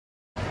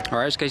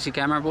Alright, Casey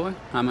Camera Boy.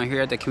 I'm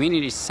here at the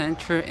Community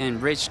Center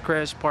in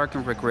Ridgecrest Park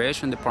and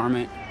Recreation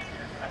Department.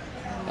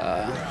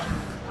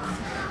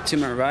 To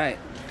my right,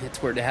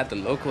 it's where they have the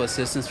local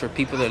assistance for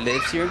people that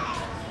live here.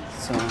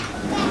 So,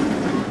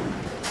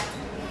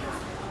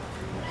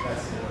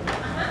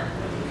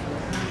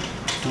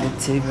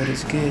 let's see what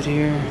is good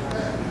here.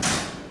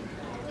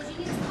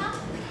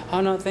 Oh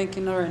no, thank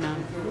you, no right now.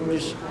 We're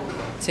just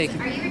taking.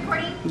 Are you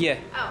recording? Yeah.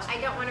 Oh, I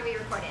don't want to be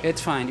recorded.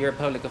 It's fine, you're a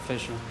public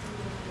official.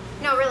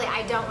 No, really,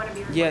 I don't want to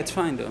be recorded. Yeah, it's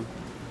fine though.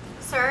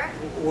 Sir?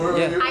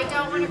 Yeah. I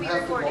don't want to be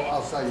recorded. To go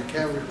outside. You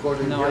can't record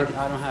in No, here.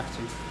 I don't have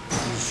to.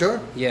 You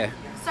sure? Yeah.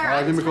 Sir, All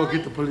right, let me go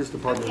get the police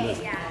department. Okay,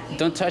 then. yeah.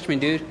 Don't touch me,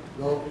 dude.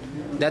 No.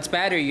 That's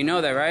battery, you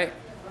know that, right?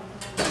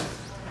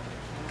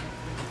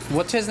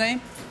 What's his name?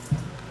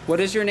 What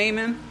is your name,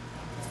 ma'am?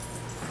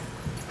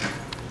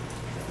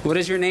 What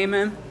is your name,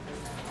 ma'am?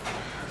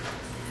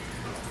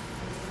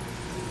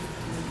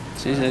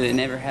 She said they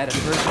never had a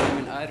first name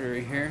in either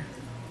here.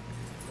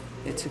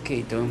 It's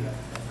okay, though.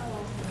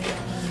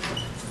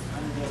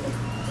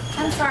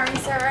 I'm sorry,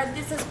 sir.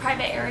 This is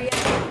private area,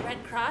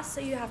 Red Cross,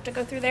 so you have to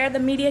go through there. The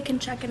media can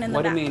check in the back.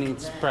 What do you mean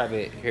it's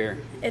private here?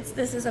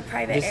 This is a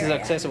private This area.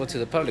 is accessible to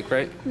the public,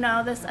 right?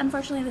 No,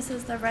 unfortunately this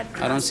is the Red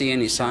Cross. I don't see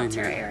any sign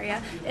shelter here.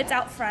 area. It's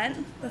out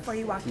front before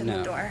you walk in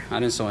the door. I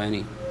didn't saw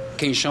any.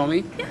 Can you show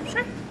me? Yeah,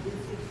 sure.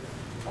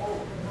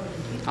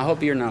 I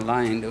hope you're not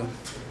lying, though.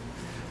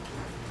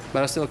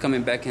 But I'm still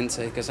coming back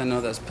inside because I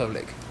know that's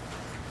public.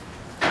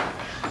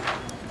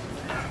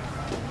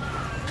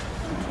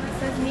 It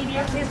says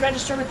media, please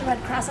register with the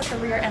Red Cross at the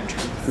rear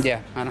entrance.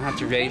 Yeah, I don't have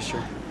to register.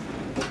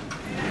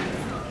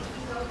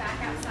 Go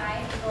back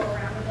outside and go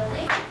around the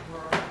building.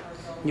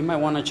 You might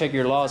want to check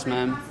your laws,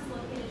 ma'am.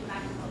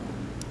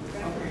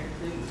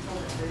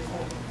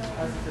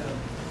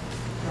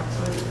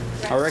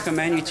 I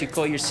recommend you to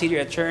call your city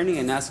attorney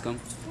and ask him.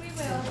 We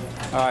will.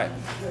 All right.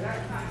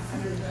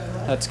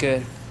 That's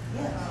good.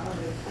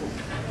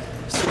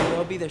 So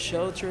that'll be the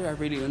shelter. I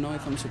really don't know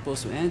if I'm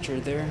supposed to enter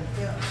there,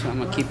 so I'm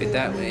gonna keep it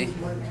that way.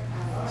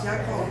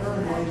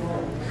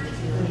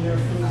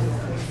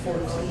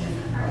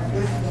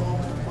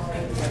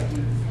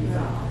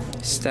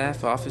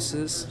 Staff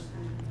offices,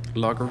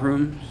 locker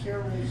room,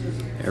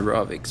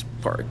 aerobics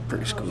park,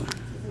 pretty cool.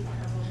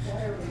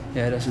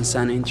 Yeah, it doesn't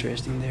sound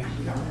interesting there.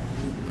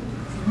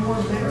 She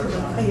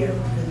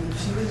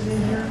was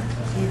in here,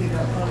 he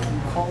got up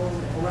and called,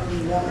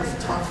 running walls,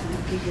 talking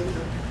to people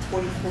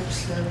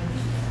 24/7.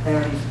 They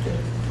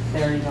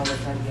already know they're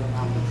trying to get him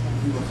out.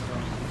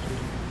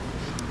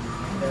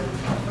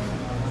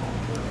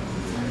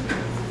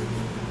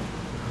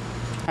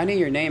 I need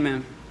your name,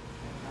 ma'am.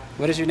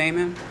 What is your name,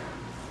 ma'am?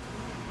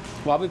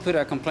 Why we put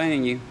a complaint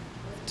in you?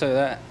 Tell you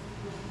that.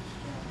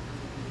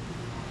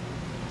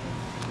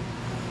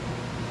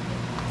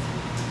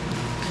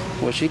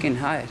 Well, she can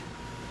hide.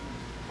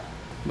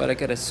 But I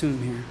could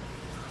assume here.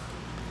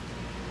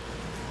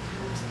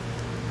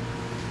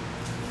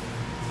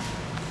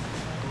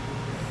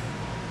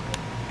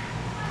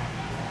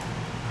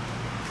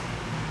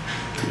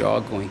 They're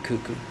all going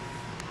cuckoo.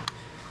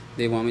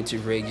 They want me to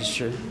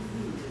register.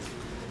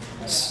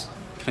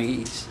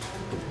 Please.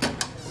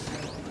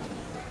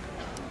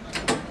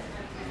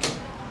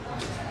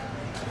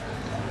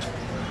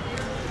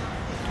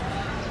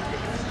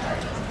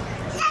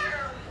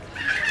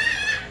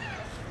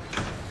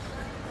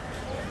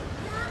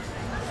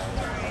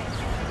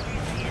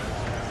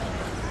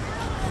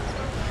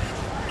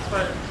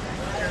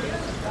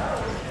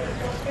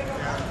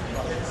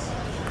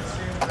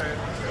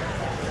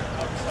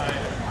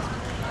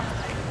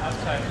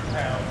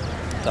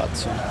 Thought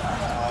so.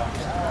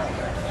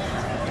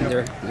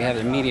 There, we have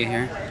the media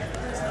here.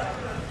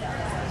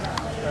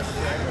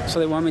 So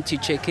they want me to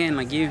check in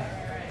like you,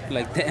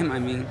 like them. I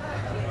mean,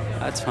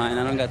 that's fine.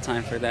 I don't got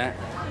time for that.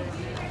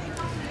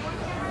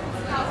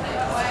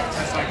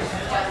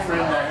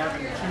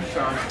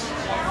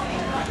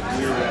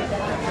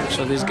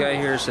 So this guy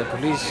here is a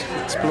police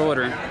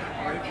explorer.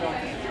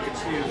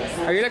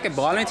 Are you like a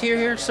volunteer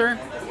here, sir?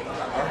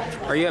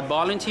 Are you a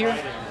volunteer?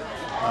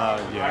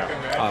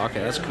 Yeah. Oh, okay,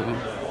 that's cool.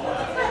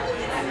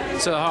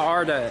 So how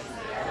are the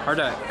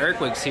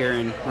earthquakes here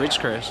in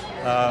Ridgecrest?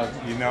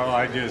 You know,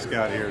 I just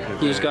got here today.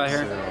 You just got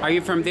here? So, Are you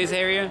from this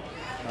area?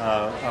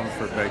 I'm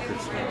from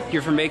Bakersfield.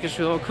 You're from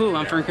Bakersfield? Oh, cool.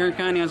 I'm from Kern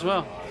County as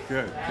well.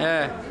 Good.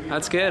 Yeah,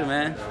 that's good,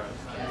 man.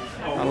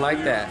 I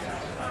like that.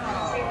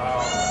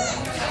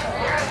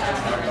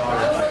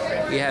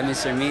 We have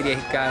Mr. Media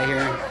guy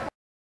here.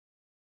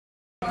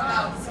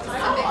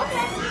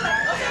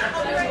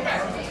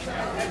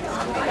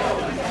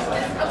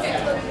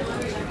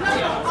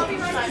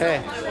 Hey,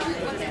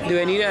 do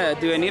I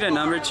need a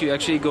number to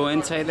actually go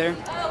inside there?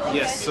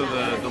 Yes, so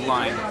the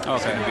line is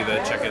going to be the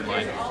check-in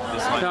line.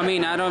 This line. No, I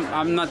mean,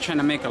 I'm not trying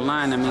to make a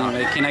line. I mean,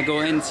 like, can I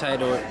go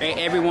inside, or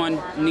everyone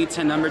needs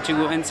a number to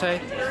go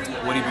inside?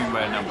 What do you mean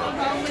by a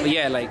number?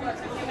 Yeah, like,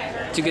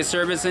 to get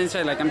service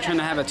inside? Like I'm trying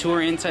to have a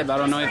tour inside, but I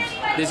don't know if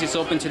this is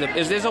open to the.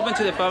 Is this open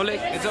to the public?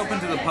 It's open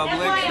to the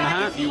public.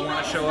 If you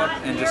want to show up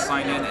and just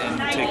sign in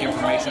and take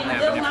information, they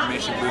have an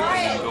information booth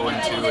that you can go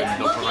into,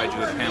 and they'll provide you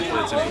with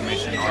pamphlets,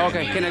 information.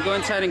 Okay, can I go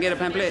inside and get a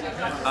pamphlet?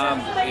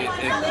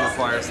 It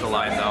requires the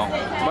line though.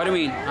 What do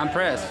you mean? I'm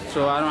press,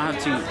 so I don't have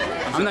to.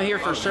 I'm not here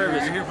for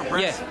service. You're here for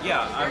press? Yeah.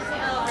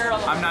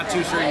 Yeah. I'm not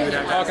too sure you would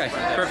have to. Okay,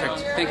 perfect.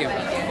 Thank you.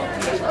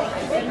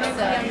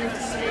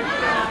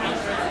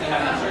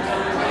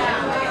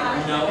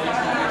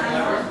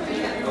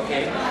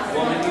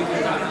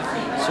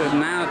 So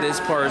now this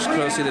part is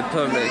close to the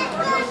public.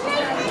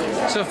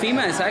 So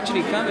FEMA is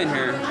actually coming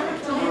here.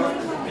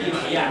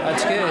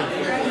 That's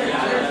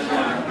good.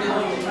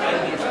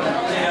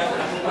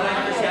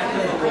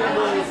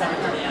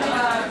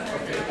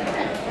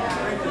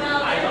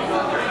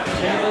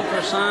 Look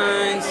for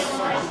signs.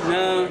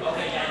 No.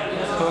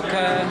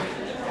 Coca.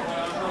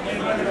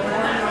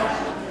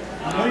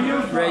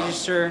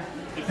 Register.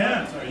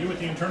 Depends. Are you with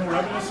the Internal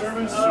Revenue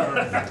Service or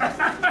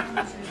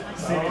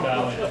City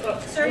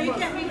Valley? Sir, you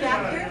can't be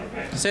back here.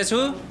 Says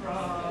who?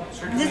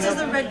 This is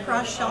the Red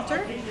Cross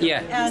shelter.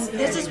 Yeah. And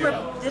this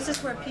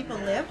is where people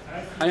live.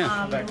 I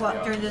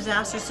know. During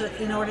disasters, so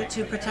in order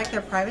to protect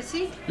their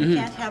privacy. You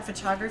can't have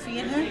photography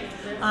in here.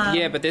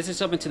 Yeah, but this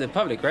is open to the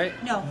public, right?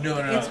 No. No.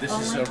 It's This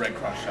only, is a Red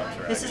Cross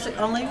shelter. This is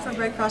only for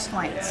Red Cross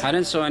clients. I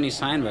didn't saw any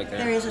sign back There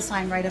there. is a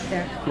sign right up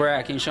there. Where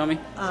at? Can you show me?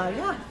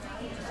 Yeah.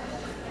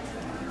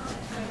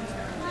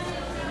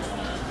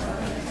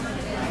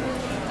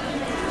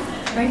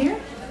 Right here.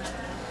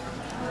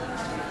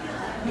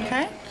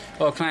 Okay.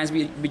 Oh, clients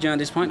be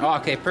beyond this point? Oh,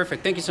 okay,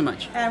 perfect. Thank you so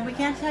much. And we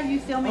can't have you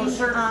filming,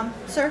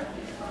 sir.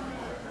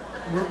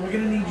 We're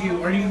gonna need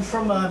you. Are you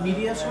from a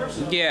media source?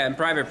 Yeah, and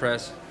private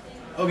press.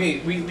 Okay,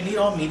 we need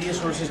all media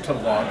sources to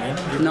log in.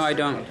 Give No, us I their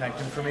don't. Contact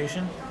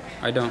information.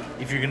 I don't.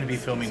 If you're gonna be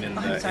filming in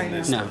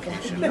this No.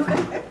 location.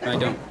 I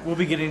don't. We'll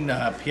be getting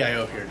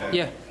PIO here. Today.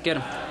 Yeah, get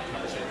him.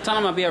 Tell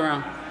him I'll be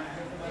around.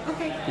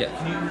 Okay. Yeah.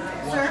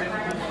 Sir,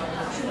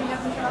 should we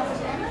have the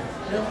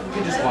No, we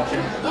can just watch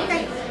it.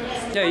 Okay.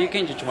 Yeah, you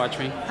can just watch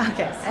me.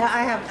 Okay.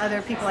 I have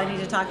other people I need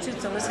to talk to,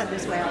 so let's head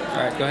this way. All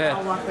right, go ahead.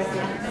 I'll walk with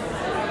you.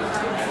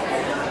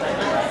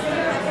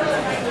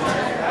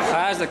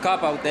 I asked the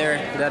cop out there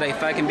that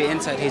if I can be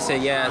inside, he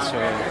said yes. So.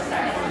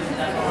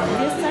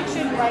 This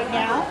section right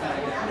now,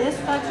 this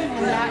section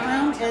in that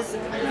room is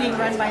being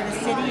run by the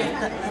city.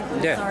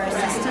 It's our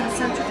assistance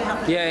center to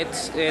help. Yeah,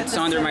 it's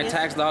under my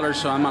tax dollars,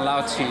 so I'm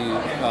allowed to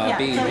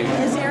be so here.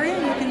 this area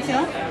you can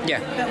film. Yeah.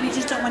 But we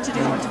just don't want you to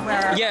go into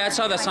where. Yeah, I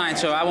saw the sign,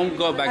 so I won't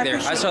go back there.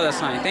 I saw the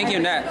sign. Thank you,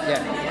 Nat.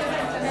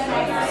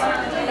 Yeah.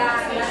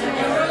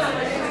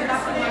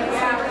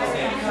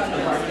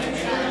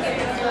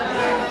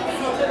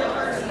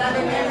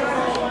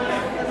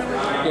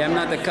 Yeah, I'm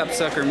not the cup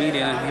sucker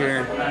media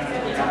here.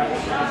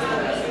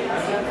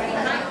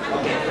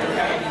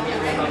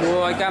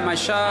 Well, I got my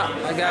shot.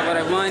 I got what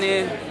I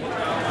wanted.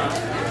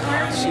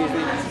 Excuse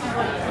me.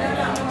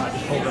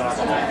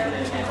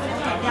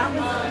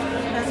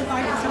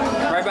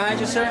 Right behind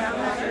you, sir.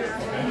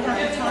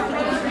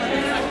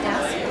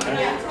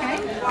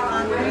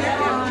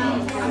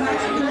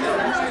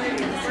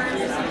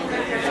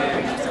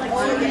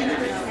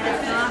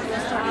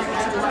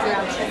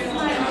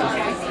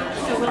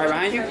 Right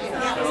behind you?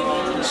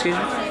 Excuse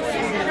me?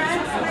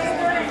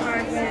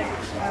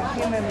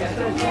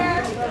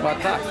 Well, I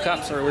thought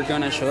cops were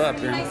gonna show up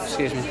here.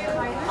 Excuse me.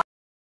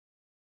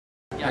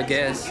 I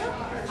guess.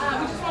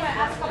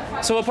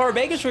 So what part of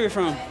Bakersfield are you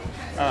from?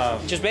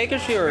 Just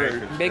Bakersfield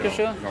or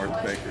Bakersfield? North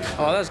Bakersfield.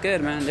 Oh, that's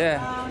good, man.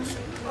 Yeah.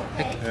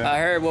 I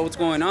heard what was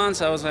going on,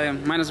 so I was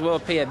like, might as well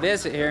pay a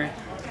visit here.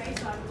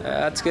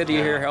 That's good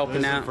you're here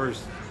helping out. This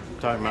is the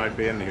first time I've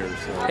been here,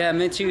 so. Yeah,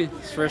 me too.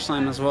 It's first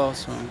time as well.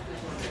 So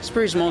it's a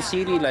pretty small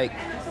city, like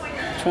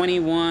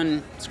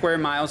 21 square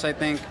miles, I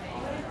think.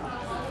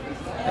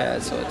 Yeah,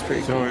 so it's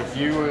pretty So cool. if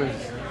you was,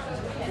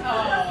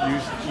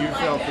 you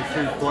felt the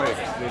two quakes,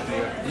 did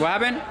you? What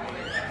happened?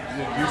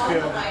 Did you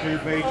feel the two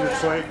major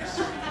quakes?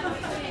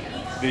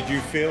 Did you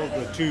feel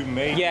the two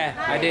major?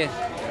 Yeah, I did.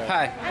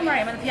 Hi. I'm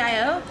Mariam, I'm the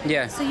PIO.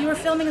 Yeah. So you were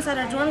filming inside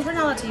our dorms. We're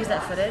not allowed to use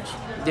that footage.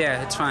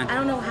 Yeah, it's fine. I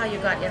don't know how you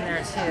got in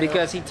there too.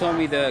 Because he told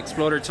me, the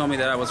exploder told me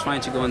that I was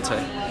fine to go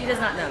inside. He does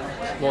not know.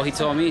 Well, he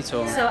told me,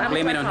 so So I'm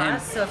blame it Red on him.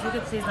 Cross, so if you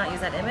could please not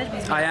use that image.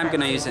 because we I am have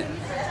gonna friends. use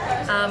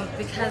it.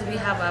 Because we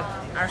have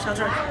our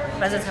shelter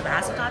residents have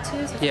asked us not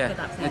to. So if you could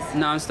not, please.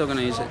 No, I'm still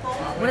gonna use it.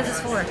 What is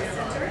this for?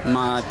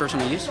 My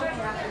personal use? Are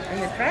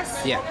you with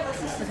press? Yeah.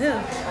 With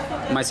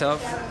who?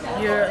 Myself?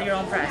 Your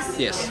own press.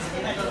 Yes.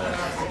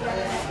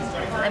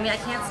 I mean, I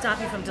can't stop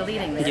you from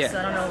deleting this. Yeah. So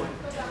I don't know.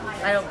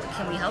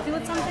 Can we help you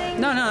with something?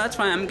 No, that's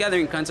fine. I'm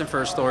gathering content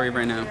for a story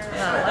right now.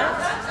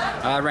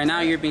 What? Right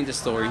now, you're being the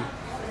story.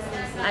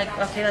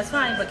 Okay, that's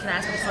fine. But can I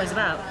ask what the story's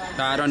about?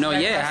 I don't know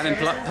Red yet. I Cross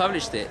haven't Service?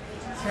 published it.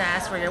 Can I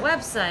ask for your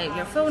website,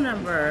 your phone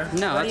number?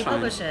 No, Where that's do you fine.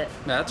 publish it?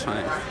 That's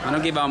fine. I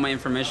don't give out my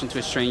information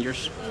to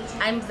strangers.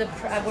 I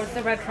work with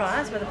the Red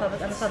Cross. I'm the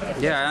public.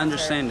 Yeah, I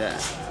understand that.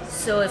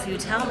 So if you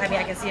tell me, I mean,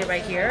 I can see it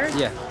right here.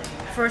 Yeah.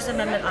 First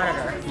Amendment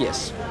Auditor.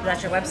 Yes.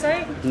 That's your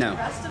website? No.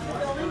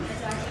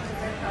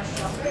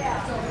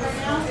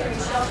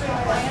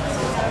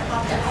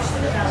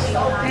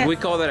 We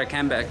call that a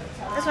comeback.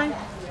 That's fine.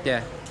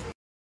 Yeah.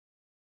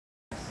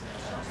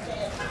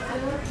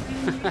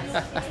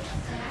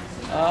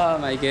 Oh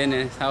my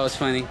goodness, that was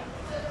funny.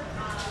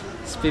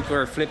 These people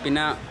are flipping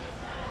out.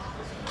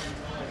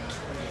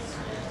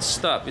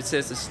 Stop. It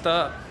says to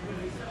stop.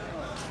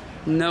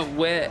 No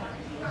wet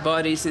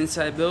bodies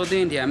inside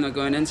building. Yeah, I'm not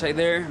going inside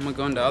there. I'm gonna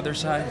go on the other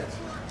side.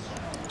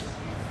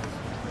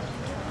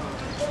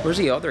 Where's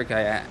the other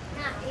guy at?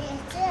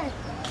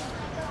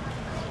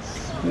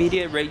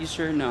 Media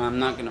register? No, I'm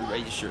not gonna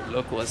register.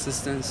 Local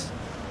assistance.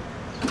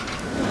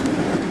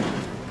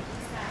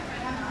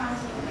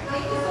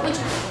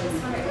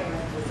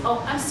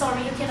 Oh, I'm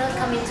sorry, you cannot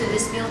come into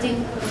this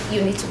building.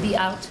 You need to be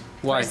out.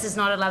 Why? This is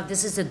not allowed.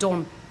 This is a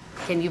dorm.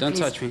 Can you Don't please?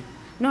 touch me.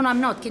 No, no,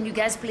 I'm not. Can you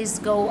guys please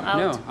go out?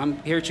 No,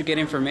 I'm here to get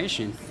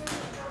information.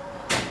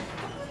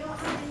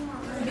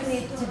 You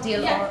need to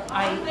deal, or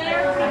I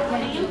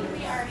can't.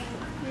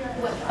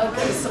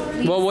 Okay, so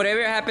please. Well,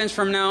 whatever happens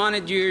from now on,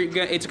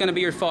 it's gonna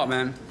be your fault,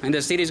 man. And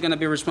the city's gonna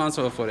be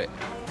responsible for it.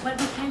 But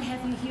we can't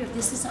have you here.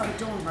 This is our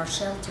dorm, our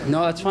shelter.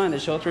 No, that's fine. The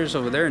shelter is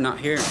over there, not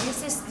here.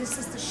 This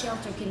is the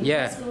shelter. Can you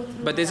Yeah, guys go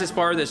through but this is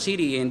part of the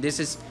city, and this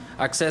is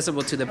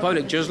accessible to the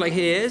public, just like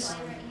he is.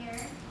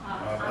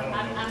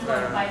 I'm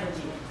going to bite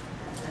you.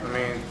 I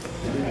mean,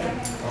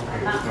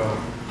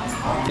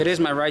 okay, so. It is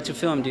my right to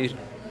film, dude.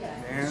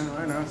 Yeah,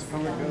 I know, it's a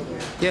public building.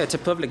 Yeah, it's a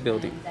public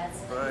building.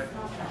 But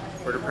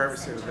for the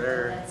purposes of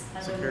their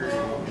security,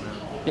 you know.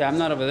 Yeah, I'm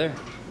not over there.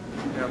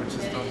 Yeah, but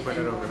just don't put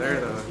it over there,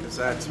 though, because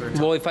that's where.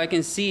 Well, if I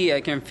can see, I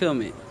can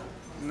film it.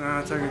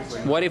 No,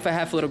 technically. What if I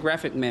have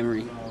photographic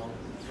memory?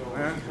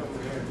 Yeah.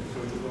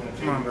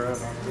 Come on, bro.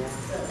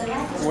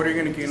 What are you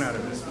going to gain out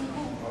of this?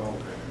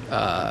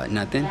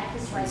 Nothing.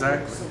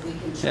 Exactly.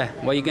 Yeah,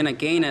 what are you gonna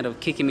gain out of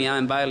kicking me out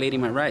and violating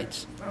my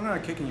rights? I'm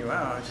not kicking you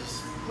out. I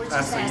just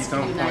ask that you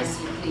don't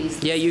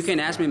point. Yeah, you can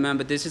ask me, man,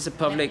 but this is a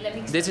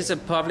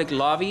public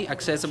lobby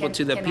accessible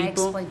to the people. Can I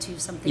explain to you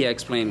something? Yeah,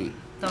 explain me.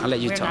 I'll let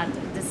you We're talk.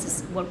 This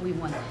is what we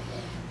want.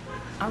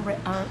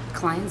 Our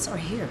clients are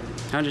here.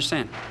 I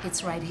understand.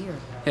 It's right here.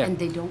 Yeah. And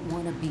they don't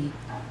want to be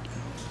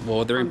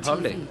Well, they're in on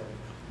public. TV.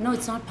 No,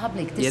 it's not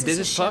public. This is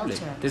is a public.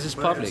 shelter. This is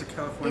But public. It's a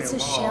California It's a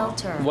law.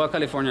 shelter. What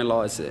California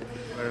law is it?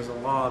 There's a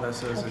law that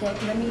says Okay,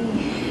 let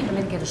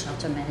me get a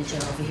shelter manager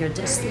over here.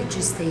 Just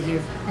stay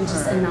here and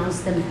just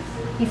announce them.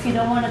 If you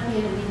don't want to be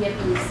in the media,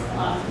 please.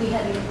 We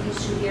had an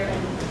issue here,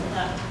 and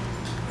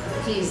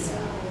please,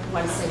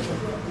 1 second.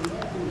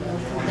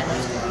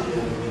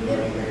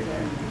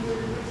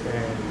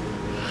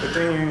 The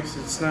thing is,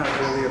 it's not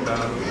really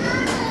about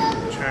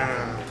trying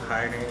to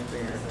hide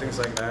anything or things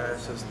like that.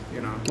 It's just,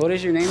 you know. What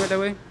is your name, by the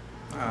way?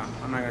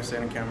 I'm not gonna say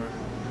it on camera.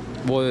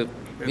 Well,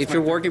 if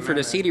you're working for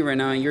the city right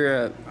now and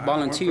you're a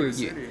volunteer,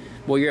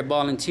 well, you're a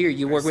volunteer.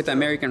 You work with the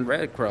American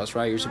Red Cross,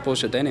 right? You're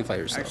supposed to identify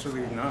yourself.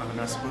 Actually, no, I'm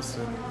not supposed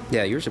to.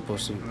 Yeah, you're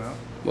supposed to. No.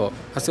 Well,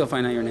 I'll still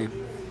find out your name.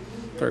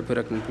 Or put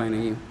a complaint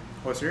on you.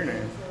 What's your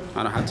name?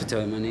 I don't have to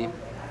tell you my name.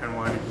 And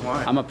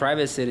why? I'm a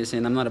private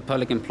citizen. I'm not a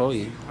public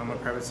employee. I'm a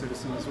private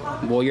citizen as well.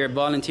 Well, you're a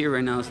volunteer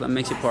right now, so that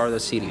makes you part of the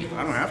city.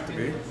 I don't have to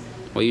be.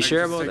 Well, you I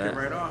sure just about take that? it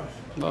right off.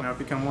 Well, and I'll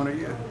become one of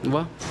you.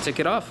 Well, take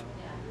it off.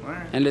 All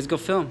right. And let's go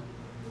film.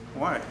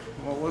 Why?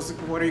 Well,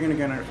 what are you gonna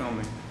get out of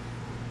filming?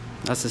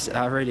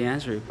 I already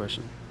answered your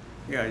question.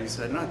 Yeah, you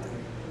said nothing.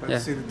 But Yeah.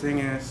 see, the thing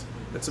is,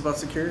 it's about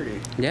security.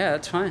 Yeah,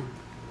 that's fine.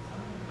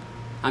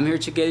 I'm here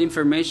to get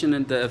information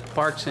in the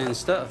parks and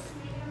stuff.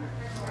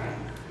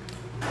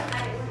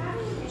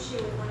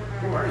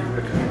 Who are you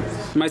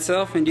with?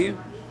 Myself and you.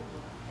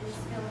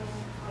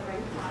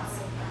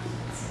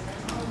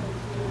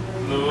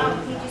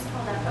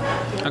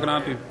 How can I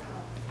help you?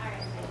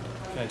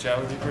 Can I chat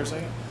with you for a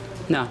second?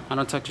 No, I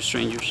don't talk to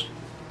strangers.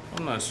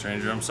 I'm not a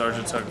stranger. I'm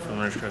Sergeant Tucker from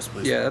the Ridgecrest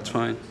Police. Yeah, that's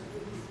fine.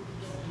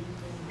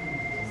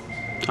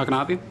 How can I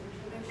help you?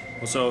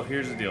 Well, so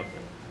here's the deal.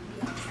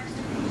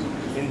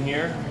 In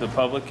here, the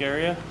public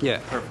area, Yeah.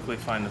 perfectly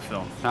fine to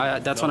film.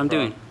 That's what I'm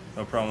doing.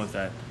 No problem with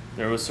that.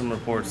 There was some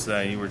reports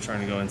that you were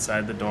trying to go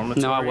inside the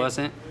dormitory. No, I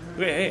wasn't.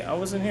 Wait, hey, I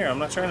wasn't here. I'm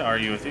not trying to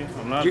argue with you.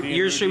 I'm not.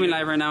 You're streaming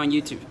live right now on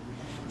YouTube,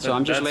 so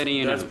I'm just letting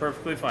you know. That's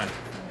perfectly fine.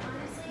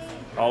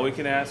 All we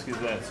can ask is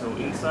that, so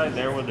inside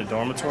there where the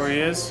dormitory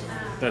is,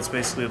 that's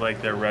basically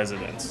like their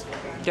residence.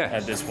 Yeah.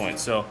 At this point,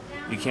 so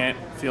you can't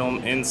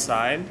film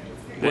inside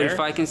there. Well, if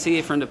I can see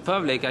it from the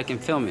public, I can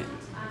film it.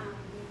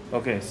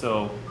 Okay,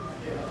 so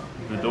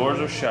the doors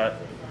are shut.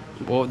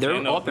 Well, they're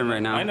open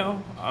right now. I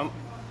know.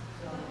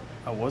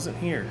 I wasn't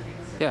here.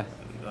 Yeah.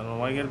 I don't know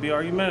why you gotta be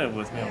argumentative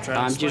with me. I'm trying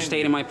to I'm explain just to you.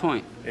 stating my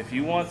point. If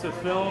you want to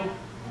film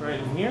right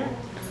in here.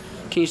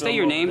 Can you state film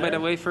your over name, by there.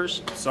 the way,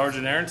 first?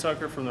 Sergeant Aaron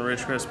Tucker from the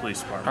Ridgecrest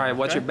Police Department. All right,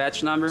 what's your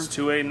badge number? It's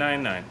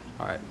 2899.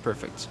 All right,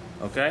 perfect.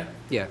 Okay?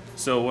 Yeah.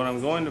 So what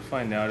I'm going to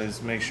find out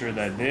is make sure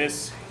that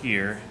this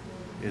here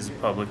is a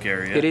public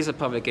area. It is a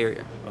public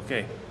area.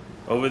 Okay.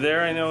 Over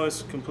there, I know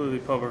it's completely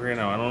public right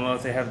now. I don't know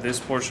if they have this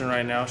portion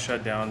right now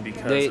shut down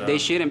because they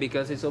shouldn't,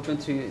 because it's open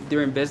to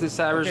during business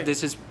hours. Okay.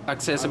 This is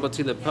accessible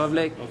to the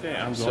public. Okay,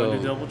 I'm going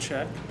to double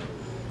check.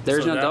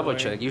 There's So no that double way-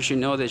 check. You should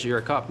know that you're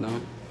a cop,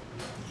 no?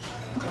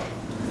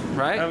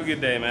 Right? Have a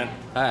good day, man.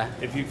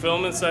 If you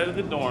film inside of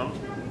the dorm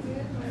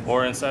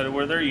or inside of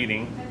where they're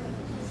eating,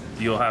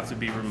 you'll have to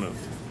be removed.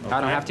 I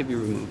don't have to be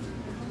removed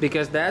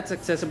because that's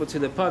accessible to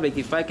the public.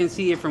 If I can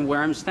see it from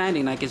where I'm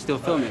standing, I can still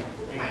film it.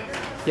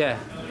 Yeah.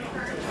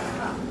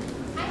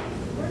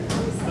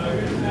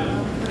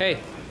 Hey,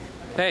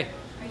 hey,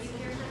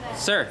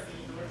 sir,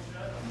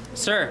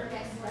 sir,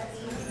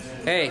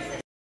 hey.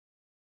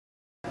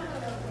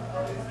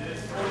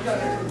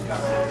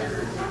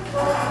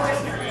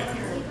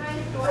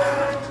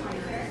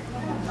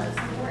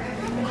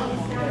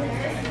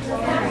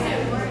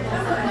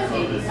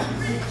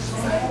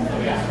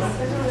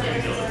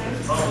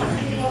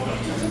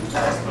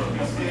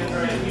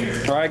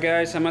 All right,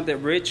 guys, I'm at the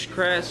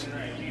Ridgecrest.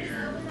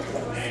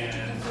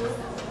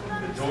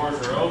 And the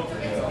doors are open.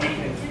 He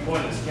can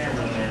point his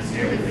camera in there and see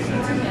everything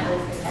that's in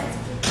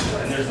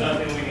there. And there's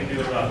nothing we can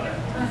do about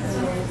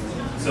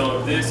that. So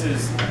if this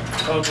is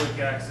public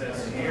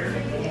access here,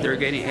 They're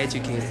getting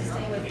educated.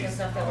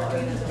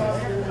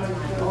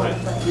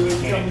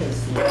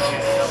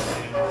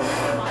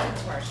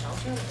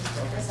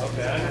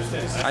 Okay, I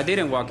understand. I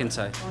didn't walk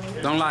inside.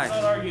 Don't lie.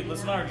 Let's not argue.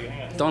 Let's not argue.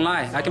 Hang on. Don't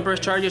lie. I can press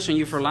charges on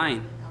you for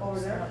lying. For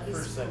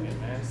a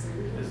second, man.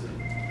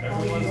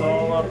 Everyone's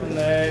all up in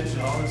the edge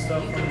and all this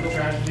stuff from the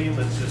tragedy.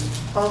 Let's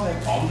just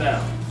calm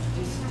down.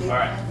 All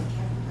right.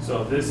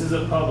 So this is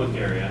a public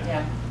area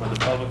where the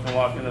public can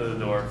walk into the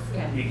door.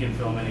 He can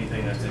film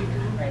anything that's in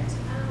here. Right.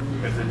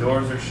 If the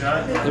doors are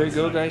shut, There you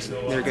go, guys.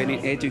 They're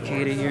getting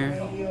educated here.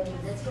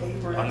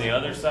 on the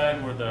other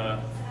side where the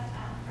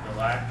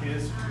lack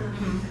is,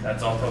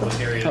 that's all public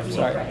area. Oh,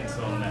 sorry. He can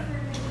film there.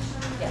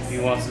 If he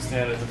wants to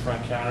stand at the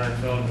front counter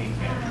and film, he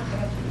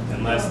can.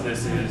 Unless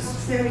this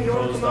is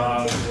closed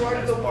off as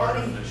part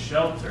of the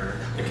shelter.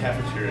 The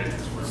cafeteria is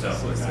so.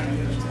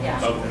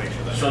 Okay.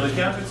 So the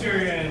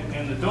cafeteria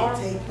and the dorm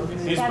is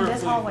perfectly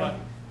fine.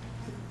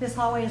 This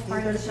hallway is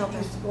part of the shelter.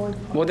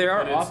 Well, there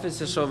are But it's-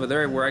 offices over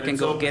there where I can It's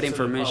go open get to the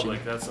information.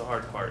 public. That's the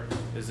hard part.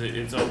 Is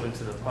it's open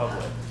to the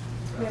public.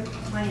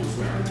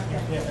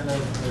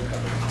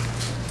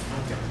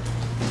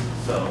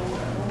 So.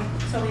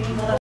 So we need to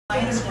let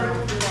clients know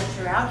that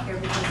you're out here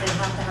because they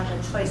have to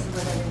have the choice of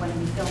whether they want to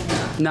be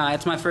filmed. Nah,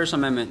 it's my First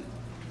Amendment.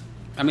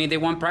 I mean, they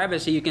want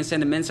privacy. You can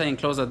send them inside and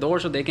close the door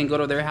so they can go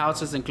to their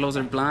houses and close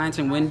their blinds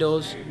and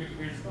windows. Here's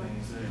the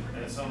thing,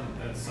 is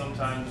that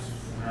sometimes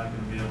we're not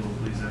going to be able to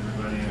please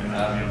everybody. And we're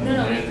not gonna be able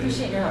No, to we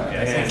appreciate your help.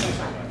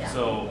 And Yeah.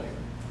 so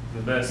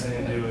the best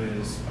thing to do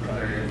is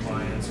prepare your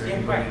clients or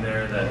anybody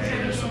there that, hey,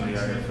 there's somebody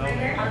out here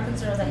filming. Our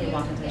concern is that you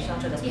walk into the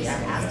shelter that's being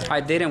asked.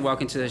 I didn't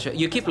walk into the show.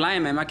 You keep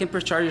lying, man. I can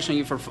press charges on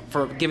you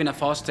for giving a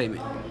false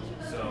statement.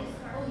 So,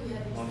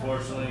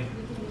 unfortunately,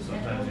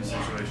 sometimes these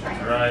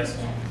situations arise.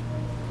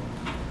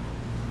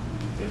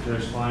 If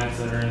there's clients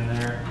that are in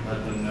there,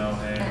 let them know,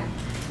 hey,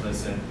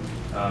 listen,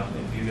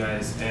 if you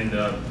guys end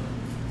up,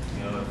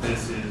 if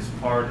this is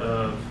part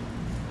of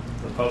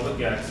the public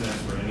access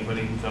where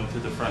anybody can come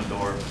through the front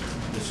door,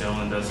 this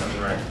gentleman does have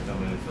the right to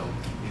come in and film.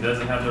 He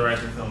doesn't have the right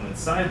to film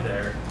inside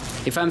there.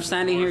 If I'm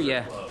standing here,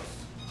 yeah.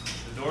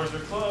 The doors are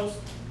closed,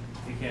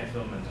 he can't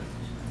film in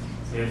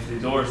there. If the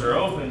doors are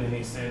open and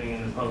he's standing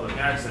in the public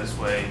access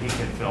way, he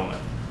can film it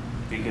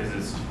because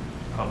it's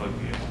public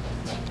view.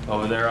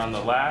 Over there on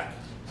the lack,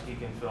 he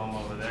can film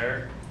over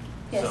there.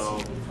 Yes.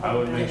 So I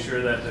would make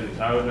sure that the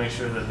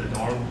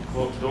dorm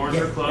doors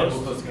are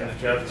closed and the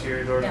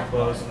cafeteria doors are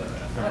closed.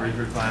 And brief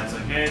your clients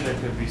like, hey, there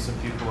could be some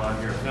people out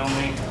here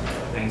filming,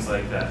 things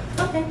like that.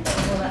 Okay. We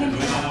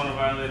don't want to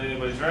violate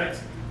anybody's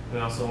rights. We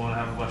also want to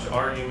have a bunch of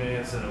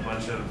arguments and a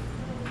bunch of,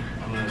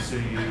 I'm going to sue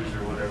you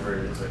or whatever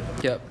it is.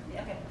 Yep.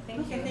 Okay,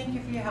 thank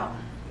you for your help.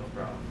 No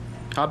problem.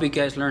 Hope you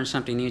guys learned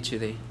something new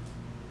today.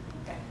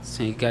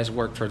 So you guys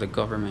work for the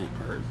government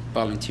or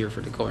volunteer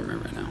for the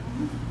government right now.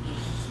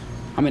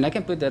 I mean, I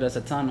can put that as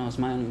a thumbnail,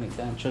 smiling like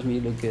that. Trust me,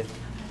 you look good.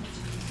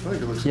 I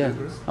think it looks Yeah.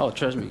 good. Oh,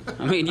 trust me.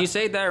 I mean, you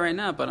say that right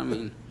now, but I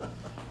mean,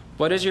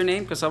 what is your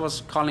name? Because I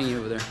was calling you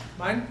over there.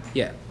 Mine?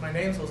 Yeah. My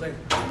name's Jose.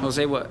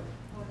 Jose what?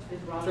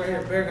 It's right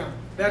here, Beargun.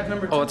 Badge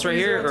number 230. Oh, it's right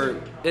here,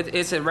 or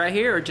is it right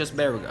here or just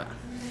Barraga?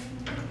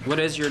 What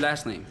is your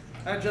last name?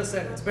 I just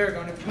said it. It's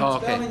Beargun. If you Oh,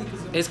 want okay. spelling, you can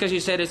zoom in. It's because you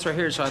said it's right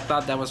here, so I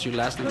thought that was your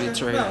last name.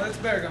 It's right No, here. it's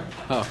Beargun.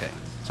 Oh, okay.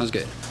 Sounds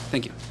good.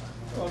 Thank you.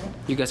 You're welcome.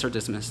 You guys are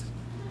dismissed.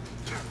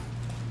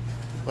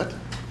 What?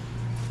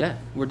 Yeah,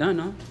 we're done,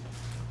 no?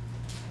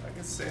 I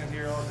could stand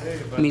here all day.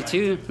 But Me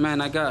too. Man,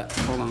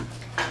 hold on.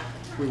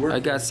 I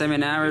got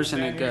 7 hours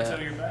and I stand here got...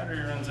 until your battery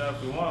runs out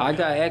if we want. I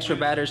got extra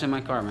batteries in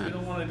my car, We man.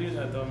 don't want to do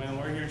that though, man.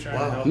 We're here trying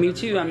to help. Me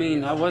too. I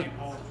mean, I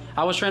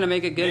was trying to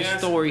make a good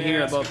story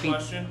here about people.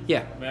 people.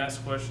 Yeah. May I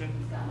ask a question?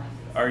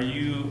 Were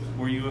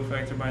you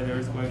affected by the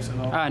earthquakes at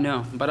all? I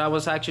know, but I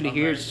was actually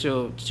here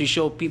to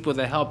show people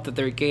the help that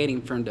they're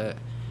getting from the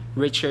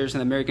rich chairs and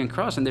the American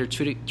Cross, and they're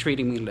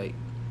treating me like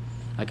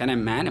like I'm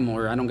an animal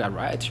or I don't got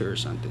rights here or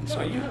something. No,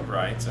 So you have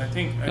rights. I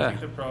think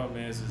the problem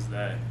is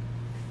that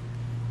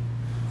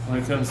when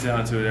it comes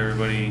down to it,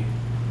 everybody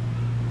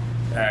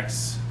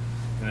acts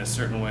in a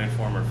certain way,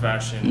 form, or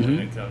fashion when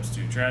it comes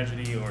to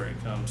tragedy or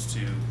it comes to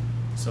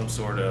some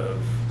sort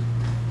of,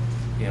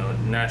 you know,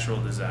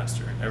 natural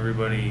disaster.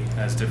 Everybody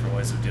has different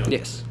ways of dealing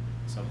with it.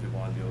 Some people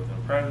want to deal with it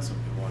in private, some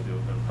people want to deal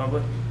with it in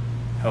public.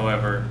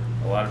 However,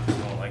 a lot of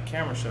people don't like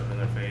cameras shoved in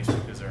their face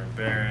because they're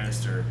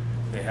embarrassed or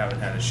they haven't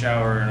had a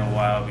shower in a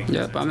while.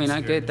 Because I mean,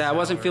 I get that. I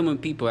wasn't filming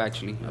people,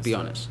 actually, I'll be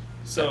honest.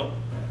 So,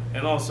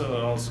 and also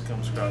it also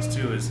comes across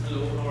too is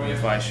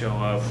if I show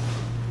up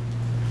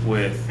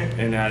with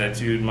an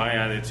attitude, my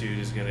attitude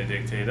is going to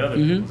dictate other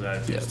people's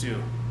attitudes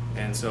too.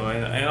 And so,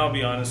 and I'll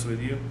be honest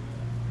with you,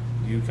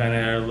 you kind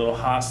of are a little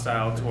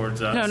hostile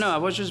towards us. No, I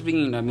was just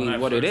being, I mean,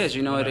 what it is,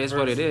 you know, it is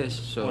what it is.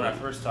 So when I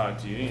first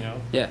talked to you, you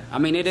know. Yeah, I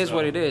mean, it is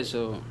what it is,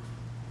 so.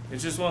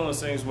 It's just one of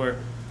those things where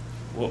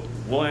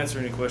we'll answer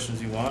any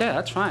questions you want. Yeah,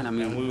 that's fine, I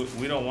mean. And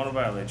we don't want to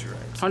violate your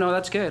rights. Oh, no,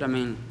 that's good, I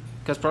mean,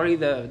 because probably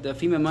the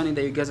FEMA money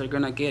that you guys are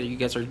going to get, you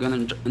guys are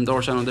going to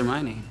endorse another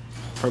money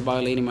for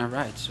violating my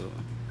rights, so.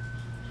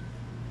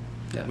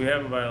 Yeah. We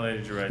haven't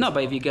violated your rights. No,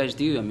 but if you guys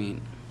do, I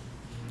mean,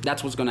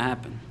 that's what's going to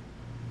happen.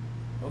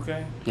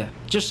 Okay. Yeah,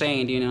 just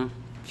saying, you know,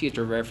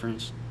 future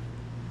reference.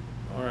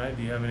 All right,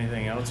 do you have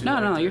anything else?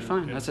 No, you're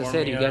fine. As I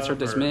said, you guys are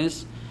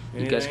dismissed.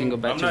 You guys can go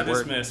back to work. I'm not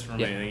dismissed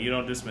from anything. You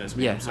don't dismiss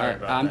me. Yeah, I'm sorry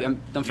about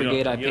that. Don't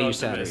forget I pay your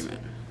salary, man.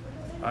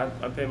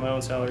 I pay my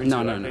own salary too.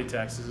 I pay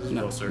taxes as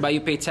well, sir. But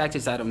you pay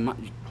taxes out of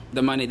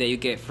the money that you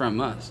get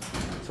from us.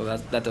 So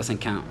that doesn't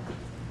count.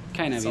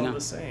 Kind of, you know.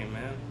 It's all the same,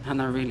 man.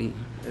 Not really.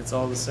 It's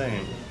all the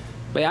same.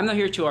 But I'm not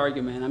here to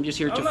argue, man. I'm just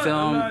here to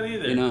film. I'm not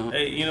either. You know.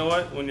 Hey, you know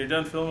what? When you're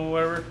done filming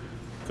whatever,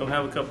 come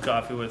have a cup of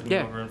coffee with me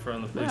over in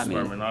front of the police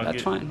department.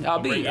 That's fine. I'll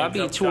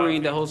be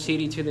touring the whole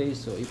city today,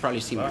 so you probably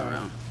see me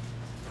around.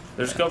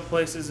 There's a couple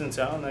places in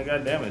town that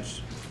got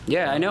damaged.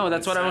 Yeah, I know.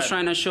 That's what I was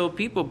trying to show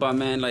people, but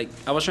man, like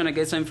I was trying to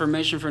get some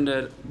information from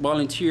the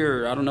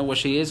volunteer. I don't know what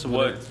she is.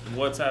 What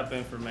type of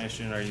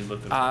information are you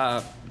looking for?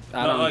 I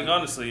don't, like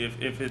honestly,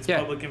 if it's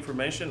public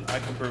information, I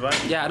can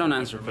provide you. Yeah, I don't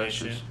answer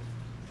questions.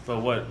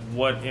 But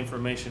what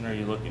information are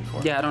you looking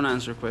for? Yeah, I don't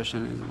answer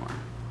questions anymore.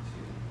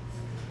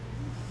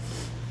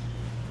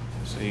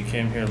 So you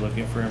came here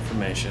looking for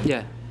information.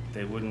 Yeah.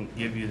 They wouldn't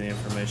give you the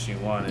information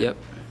you wanted. Yep.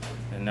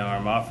 And now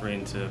I'm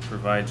offering to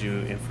provide you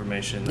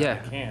information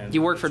that I can.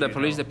 You work for the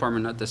police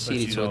department, not the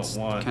city, so it's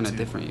kind of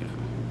different, you know.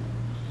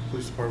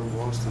 Police department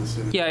wants the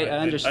city. Yeah, I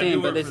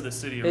understand, but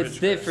it's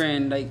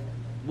different. Like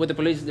what the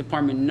police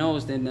department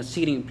knows, then the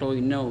city employee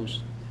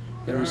knows.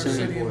 You know what I'm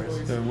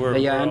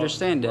saying? Yeah, I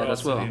understand that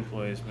as well.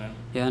 Employees, man.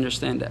 Yeah, I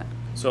understand that.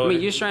 So I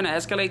mean, you're trying to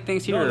escalate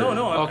things here?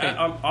 No. Okay.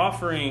 I'm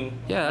offering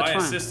my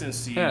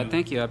assistance to you. Yeah,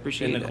 thank you. I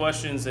appreciate it. In the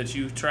questions that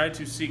you tried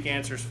to seek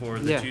answers for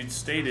that you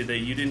stated that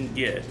you didn't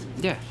get.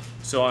 Yeah.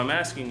 So I'm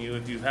asking you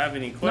if you have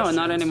any questions.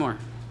 No, not anymore.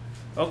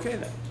 Okay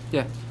then.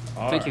 Yeah.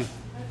 Thank you.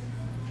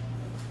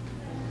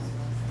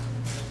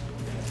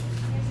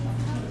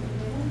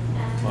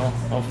 Well,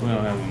 hopefully I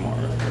don't have any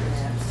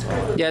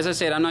more. Yeah, as I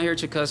said, I'm not here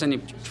to cause any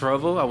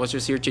trouble. I was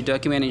just here to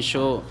document and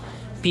show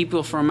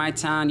people from my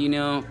town, you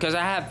know, because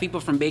I have people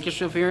from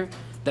Bakersfield here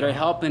that are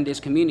helping this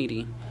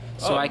community.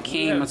 So I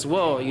came as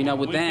well, you know,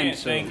 with them. We can't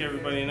thank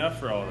everybody enough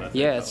for all that.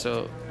 Yeah,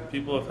 so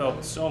people have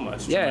helped so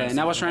much. Yeah, and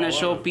I was trying to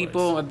show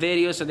people a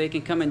video so they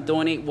can come and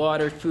donate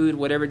water, food,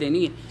 whatever they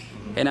need.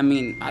 And I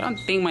mean, I don't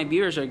think my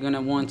viewers are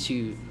gonna want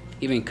to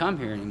even come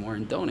here anymore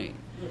and donate,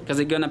 because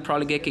they're gonna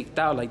probably get kicked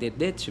out like they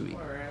did to me.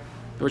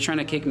 They were trying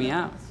to kick me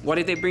out. What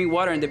if they bring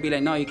water and they'd be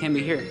like, no, you can't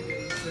be here?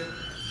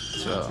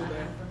 So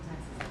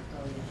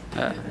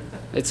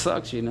it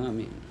sucks, you know. I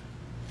mean,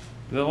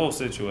 the whole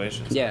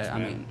situation. Yeah, I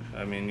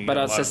mean. But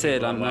as I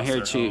said, I'm not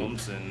here to.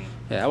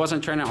 Yeah, I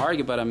wasn't trying to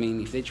argue, but I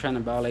mean, if they're trying to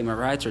violate my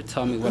rights or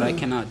tell me what I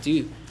cannot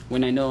do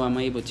when I know I'm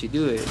able to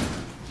do it.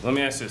 Let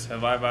me ask this: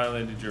 have I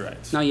violated your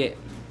rights? Not yet.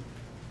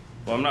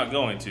 Well, I'm not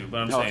going to,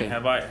 but I'm saying,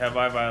 have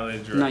I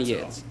violated your rights? Not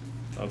yet.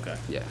 Okay.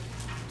 Yeah.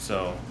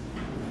 So,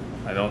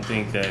 I don't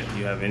think that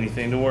you have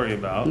anything to worry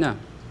about. No.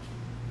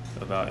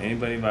 About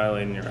anybody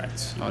violating your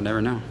rights. I'll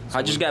never know. So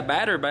I just got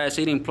battered by a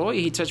city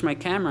employee. He touched my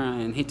camera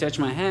and he touched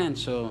my hand,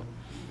 so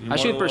I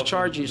should push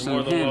charges on him.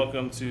 You're more than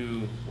welcome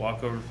to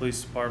walk over to the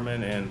police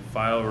department and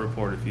file a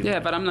report if you like. Yeah,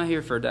 but I'm not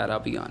here for that, I'll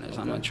be honest.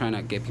 Okay. I'm not trying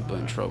to get people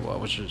in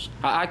trouble.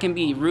 I can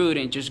be rude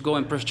and just go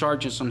and push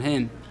charges on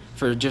him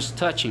for just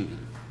touching me.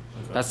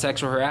 Okay. That's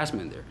sexual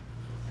harassment there.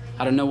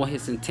 I don't know what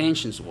his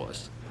intentions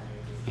was.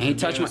 And he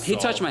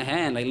touched my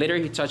hand, like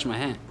literally he touched my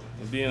hand.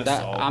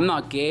 I'm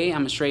not gay,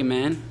 I'm a straight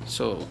man,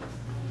 so.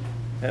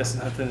 Has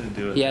nothing to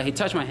do with it. Yeah, he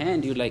touched my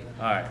hand, dude. Like,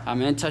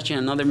 I'm touching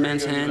another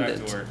man's hand.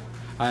 Back to work.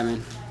 All right,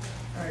 man.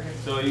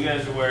 So you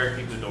guys are aware,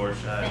 keep the door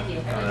shut. Thank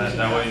you.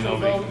 That way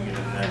nobody can get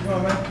in there.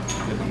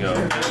 Good to go.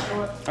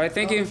 All right,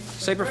 thank you.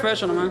 Stay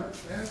professional, man.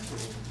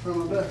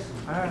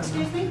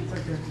 Excuse me?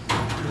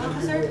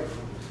 Officer?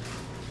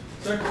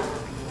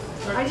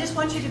 I just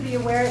want you to be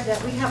aware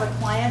that we have a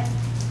client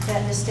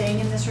that is staying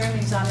in this room.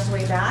 He's on his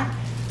way back.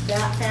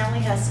 That family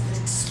has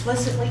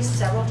explicitly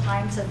several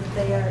times said that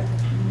they are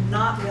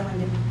not willing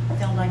to be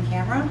filmed on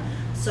camera.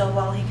 So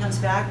while he comes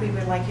back, we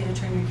would like you to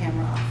turn your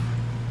camera off.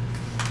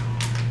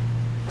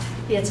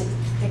 It's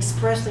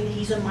expressly,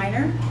 he's a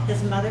minor.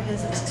 His mother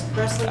has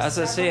expressly. As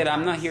I said,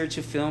 I'm not here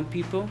to film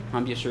people.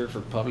 I'm just here for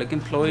public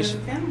employees.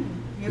 You're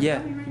filming. You're Yeah,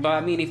 filming right but now.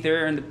 I mean, if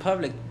they're in the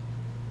public.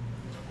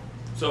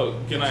 So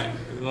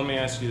let me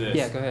ask you this.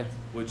 Yeah, go ahead.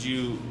 Would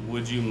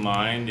you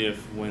mind if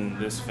when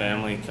this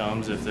family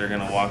comes, if they're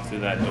gonna walk through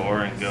that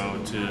door and go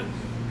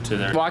to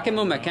their? Well, I can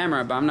move my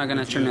camera, but I'm not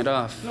gonna turn it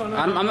off. No,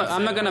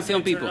 I'm not gonna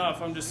film people.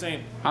 I'm just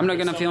saying. I'm not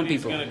gonna film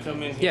people. Somebody's gonna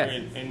come in here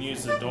Yeah. and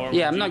use the door.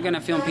 Yeah, I'm not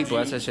gonna film people,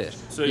 as I said.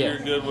 So Yeah. you're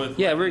good with?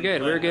 Yeah, we're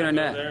good. We're good on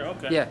that. There?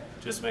 Okay. Yeah.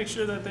 Just make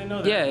sure that they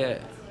know that. Yeah, yeah.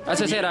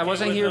 As I said, I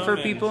wasn't here for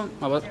Communicate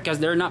people because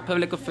they're not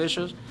public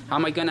officials. How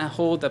am I gonna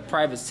hold a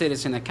private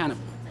citizen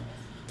accountable?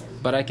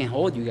 But I can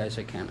hold you guys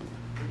accountable.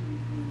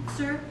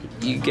 Sir,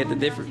 You get the I'm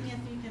difference. asking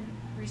if you can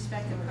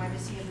respect the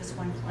privacy of this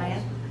one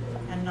client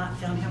and not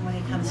film him when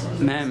he comes to.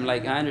 Ma'am,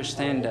 like I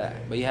understand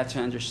that, but you have to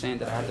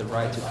understand that I have the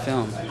right to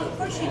film. Of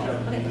course you do,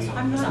 but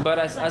I'm not. But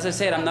as I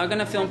said, I'm not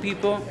gonna film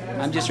people.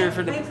 I'm just here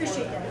for I the.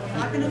 appreciate that. I'm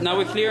not gonna. Now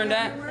we're clear on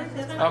that?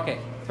 That's fine. Okay,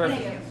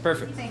 perfect,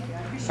 perfect. Thank you. I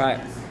appreciate All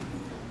right.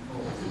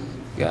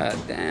 that.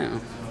 God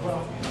damn.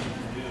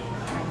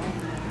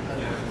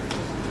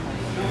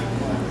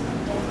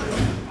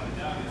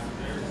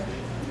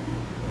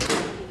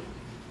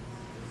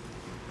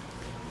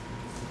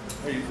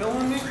 Are you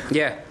filming me?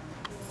 Yeah.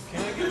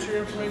 Can I get your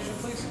information,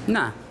 please?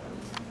 Nah.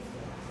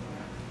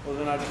 Well,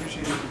 then I'd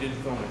appreciate it if you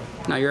didn't film me.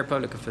 No, you're a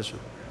public official.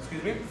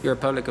 Excuse me? You're a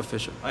public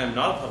official. I am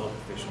not a public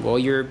official. Well,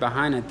 you're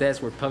behind a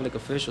desk where public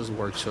officials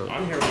work, so.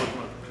 I'm here working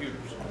on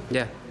computers.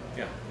 Yeah.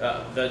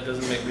 Yeah. That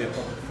doesn't make me a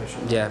public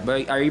official. Yeah,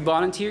 but are you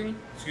volunteering?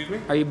 Excuse me?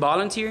 Are you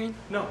volunteering?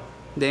 No.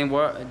 Then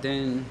what?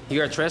 Then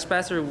you're a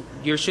trespasser.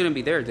 You shouldn't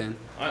be there then.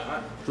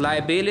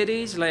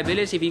 Liabilities.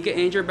 If you get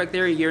injured back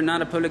there, you're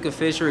not a public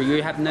official. Or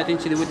you have nothing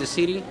to do with the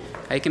city.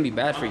 It can be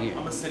bad for you.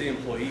 I'm a city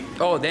employee.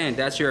 Oh, then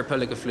that's your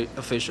public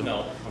official.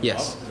 No.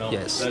 Yes. No.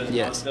 Yes. That is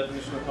Yes. not the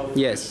definition of public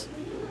Yes.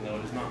 official. No,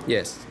 it is not.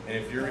 Yes. And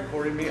if you're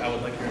recording me, I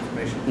would like your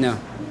information. No.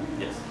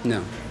 Yes.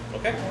 No.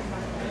 Okay.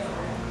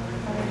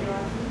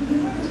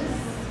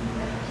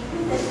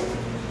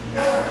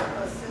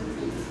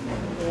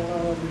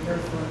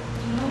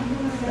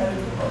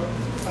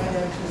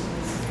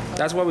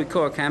 That's what we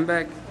call a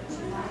comeback.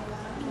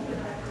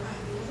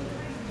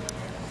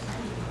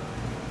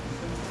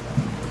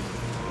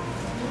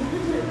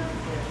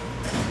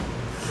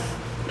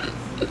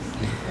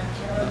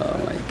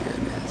 Oh my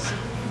goodness.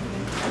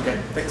 Okay,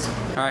 thanks.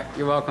 All right,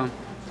 you're welcome.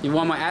 You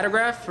want my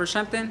autograph or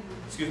something?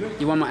 Excuse me?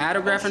 You want my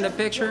autograph in the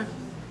picture?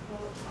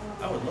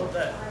 I would love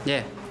that.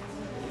 Yeah.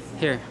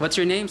 Here, what's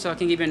your name so I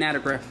can give you an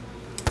autograph?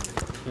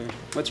 Here.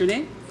 What's your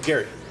name?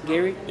 Gary.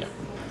 Gary? Yeah.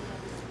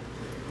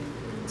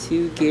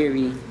 To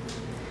Gary.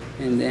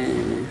 And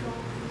then...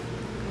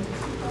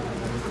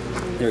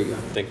 There we go.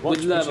 Thanks.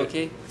 With love,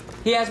 Appreciate okay?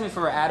 He asked me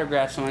for an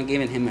autograph, so I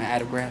gave him an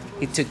autograph.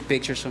 He took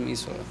pictures of me,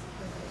 so...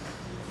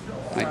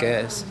 I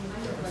guess.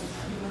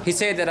 He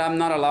said that I'm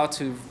not allowed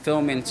to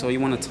film him, so you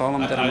want to tell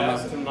him that I'm I allowed?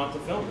 asked him not to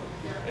film.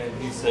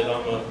 And he said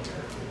what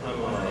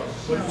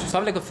did you say?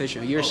 Public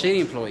official. You're a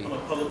city employee. I'm a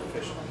public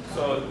official.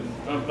 So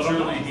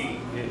truly,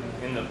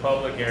 in the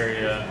public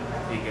area,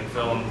 he can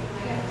film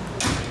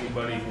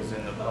anybody who's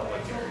in the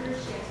public area.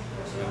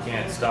 So we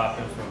can't stop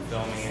him from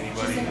filming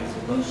anybody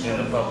who's in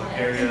the public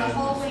area.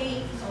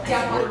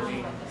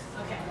 Working.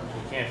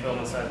 We can't film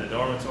inside the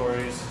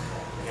dormitories.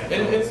 We can't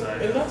film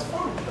inside And that's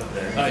fine. up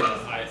there.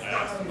 I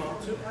asked him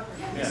not to.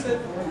 Yeah.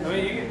 I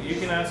mean, you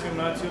can ask him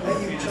not to, but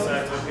if he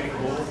decides, okay,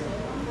 cool.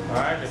 All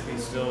right, if he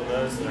still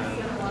does, then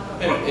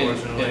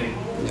unfortunately.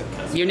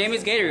 Your name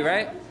is Gary,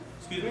 right?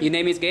 Excuse me? Your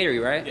name is Gary,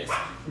 right? Yes.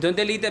 Don't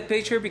delete that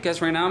picture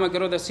because right now I'm gonna go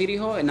to the city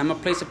hall and I'm gonna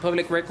place a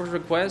public records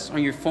request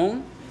on your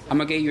phone. I'm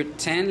gonna get your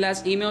 10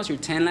 last emails, your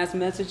 10 last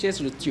messages,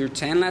 your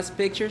 10 last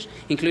pictures,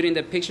 including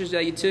the pictures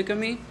that you took of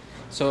me.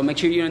 So make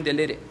sure you don't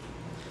delete it.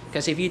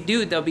 Because if you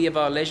do, there'll be a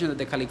violation of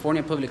the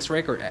California Public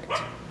Records Act.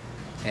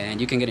 And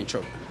you can get in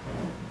trouble.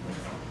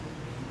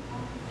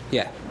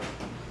 Yeah.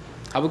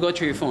 I will go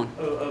through your phone.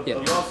 Yeah.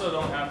 You also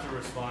don't have to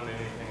respond to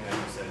anything that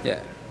he says.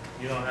 Yeah.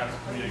 You don't have to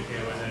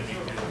communicate with him. You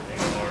can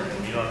ignore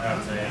him. You don't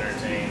have to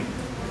entertain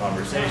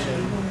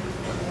conversation.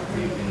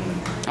 You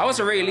can I was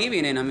already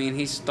leaving and I mean,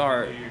 he do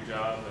started. your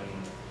job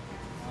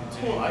and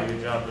continue to do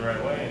your job the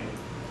right way.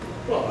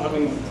 Well, I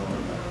mean,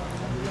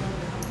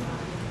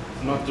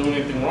 I'm not doing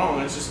anything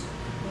wrong. It's just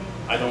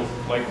I don't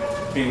like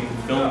being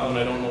filmed and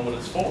I don't know what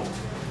it's for.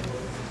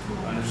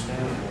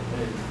 Understandable.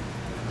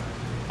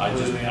 I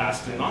just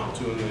asked him not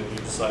to, and then he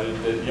decided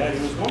that yeah,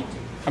 he was going to.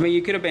 I mean,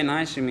 you could have been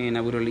nice to me and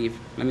I would have leave.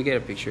 Let me get a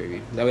picture of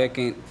you. That way I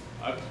can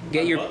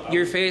get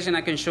your face and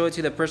I can show it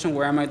to the person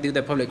where I'm gonna do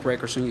the public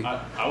records on you.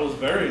 I was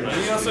very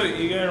nice.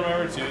 You gotta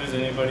remember too is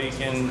anybody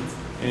can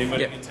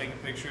take a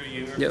picture of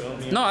you or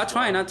film you. No, that's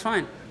fine, that's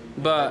fine.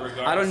 But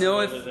I don't know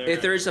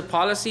if there is a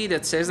policy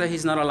that says that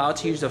he's not allowed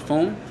to use the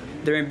phone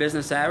during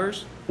business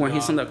hours when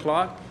he's on the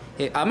clock.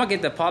 I'm gonna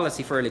get the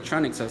policy for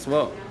electronics as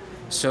well.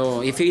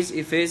 So if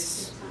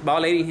he's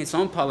violating his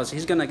own policy,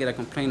 he's gonna get a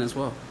complaint as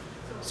well.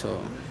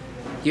 So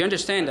you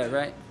understand that,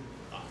 right?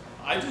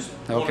 I just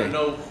want to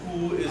know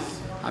who is.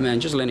 I mean, I'm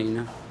just letting you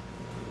know.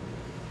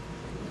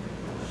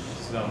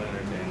 It's no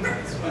entertainment.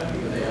 It's fine.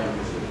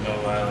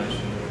 No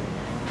violation.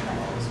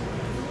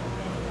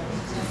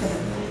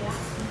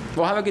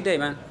 Well, have a good day,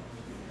 man.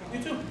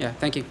 You too. Yeah,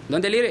 thank you.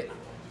 Don't delete it.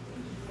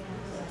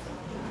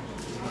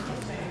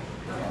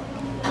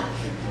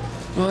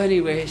 Well,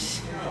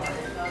 anyways,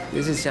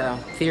 this is how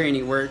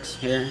tyranny works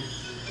here.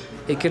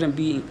 It could have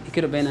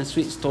been a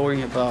sweet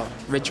story about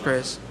Rich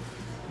Chris,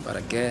 but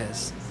I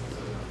guess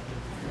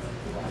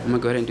I'm gonna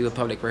go ahead and do a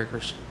public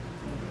records.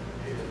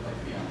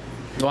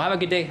 Well, have a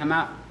good day. I'm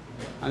out.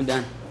 I'm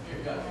done.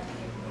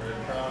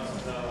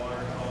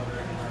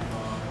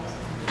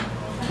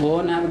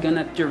 Well, now we're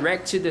gonna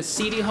direct to the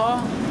city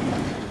hall.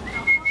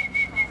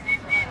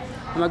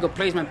 I'm gonna go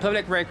place my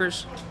public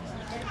records.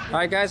 All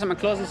right, guys, I'm gonna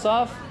close this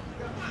off.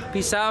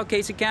 Peace out,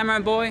 Casey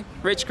Cameron boy,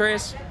 Rich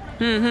Chris.